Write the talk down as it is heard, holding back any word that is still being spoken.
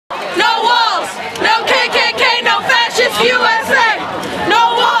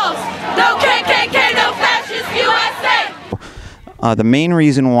The main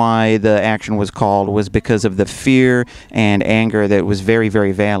reason why the action was called was because of the fear and anger that was very,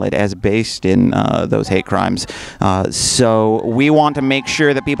 very valid as based in those hate crimes. So we want to make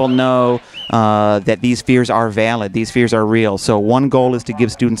sure that people know that these fears are valid, these fears are real. So one goal is to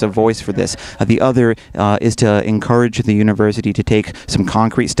give students a voice for this. The other is to encourage the university to take some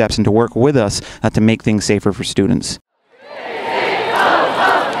concrete steps and to work with us to make things safer for students.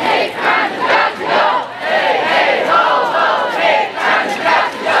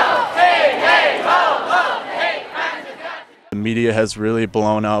 The media has really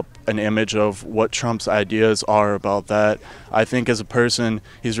blown up an image of what Trump's ideas are about that. I think as a person,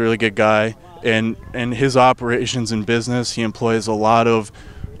 he's a really good guy. In his operations and business, he employs a lot of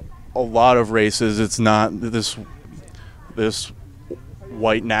races. It's not this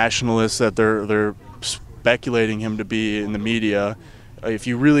white nationalist that they're speculating him to be in the media. If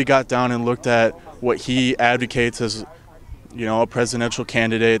you really got down and looked at what he advocates as, you know, a presidential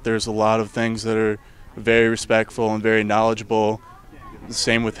candidate, there's a lot of things that are very respectful and very knowledgeable. The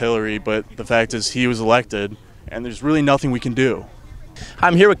same with Hillary, but the fact is he was elected, and there's really nothing we can do.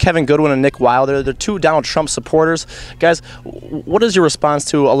 I'm here with Kevin Goodwin and Nick Wilder. They're two Donald Trump supporters. Guys, what is your response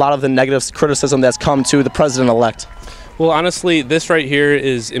to a lot of the negative criticism that's come to the president-elect? Well, honestly, this right here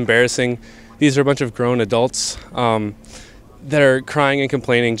is embarrassing. These are a bunch of grown adults that are crying and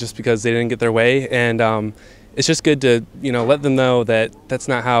complaining just because they didn't get their way, and it's just good to, you know, let them know that that's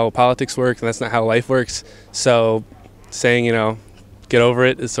not how politics work and that's not how life works. So saying, you know, get over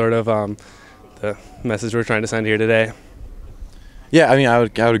it is sort of the message we're trying to send here today. Yeah, I mean, I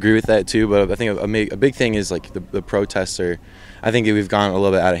would agree with that too, but I think a big thing is like the protests I think we've gone a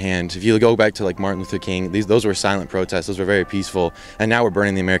little bit out of hand. If you go back to like Martin Luther King, those were silent protests, those were very peaceful, and now we're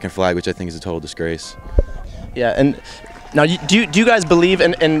burning the American flag, which I think is a total disgrace. Yeah, and now do you guys believe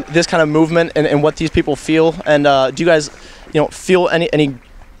in this kind of movement and what these people feel, and do you guys, you know, feel any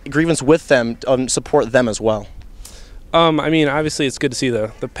grievance with them, support them as well? I mean, obviously it's good to see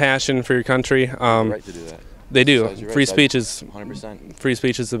the passion for your country. Right to do that. They do. Free speech is 100%. Free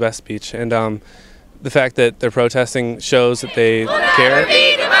speech is the best speech, and the fact that they're protesting shows that they care. We'll never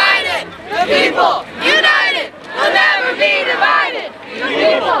be divided. The people united. We'll never be divided. The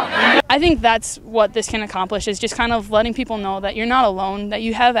people. I think that's what this can accomplish, is just kind of letting people know that you're not alone, that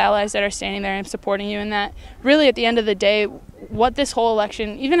you have allies that are standing there and supporting you, and that really at the end of the day, what this whole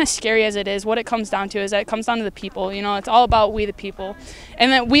election, even as scary as it is, what it comes down to is that it comes down to the people. You know, it's all about we the people,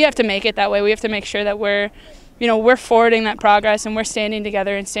 and that we have to make it that way. We have to make sure that we're forwarding that progress and we're standing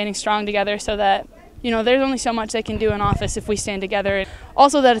together and standing strong together, so that, you know, there's only so much they can do in office if we stand together.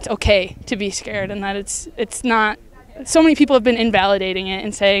 Also that it's okay to be scared, and that it's not. So many people have been invalidating it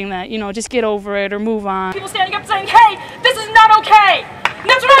and saying that, you know, just get over it or move on. People standing up saying, hey, this is not okay. And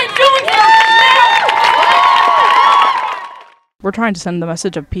that's what I'm doing here. We're trying to send the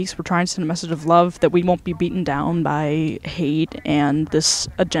message of peace. We're trying to send a message of love, that we won't be beaten down by hate and this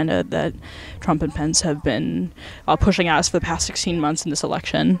agenda that Trump and Pence have been pushing at us for the past 16 months in this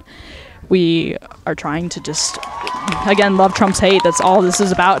election. We are trying to just, again, love Trump's hate. That's all this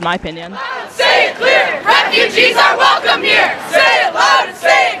is about, in my opinion. Say it clear. Refugees are welcome here. Say it loud.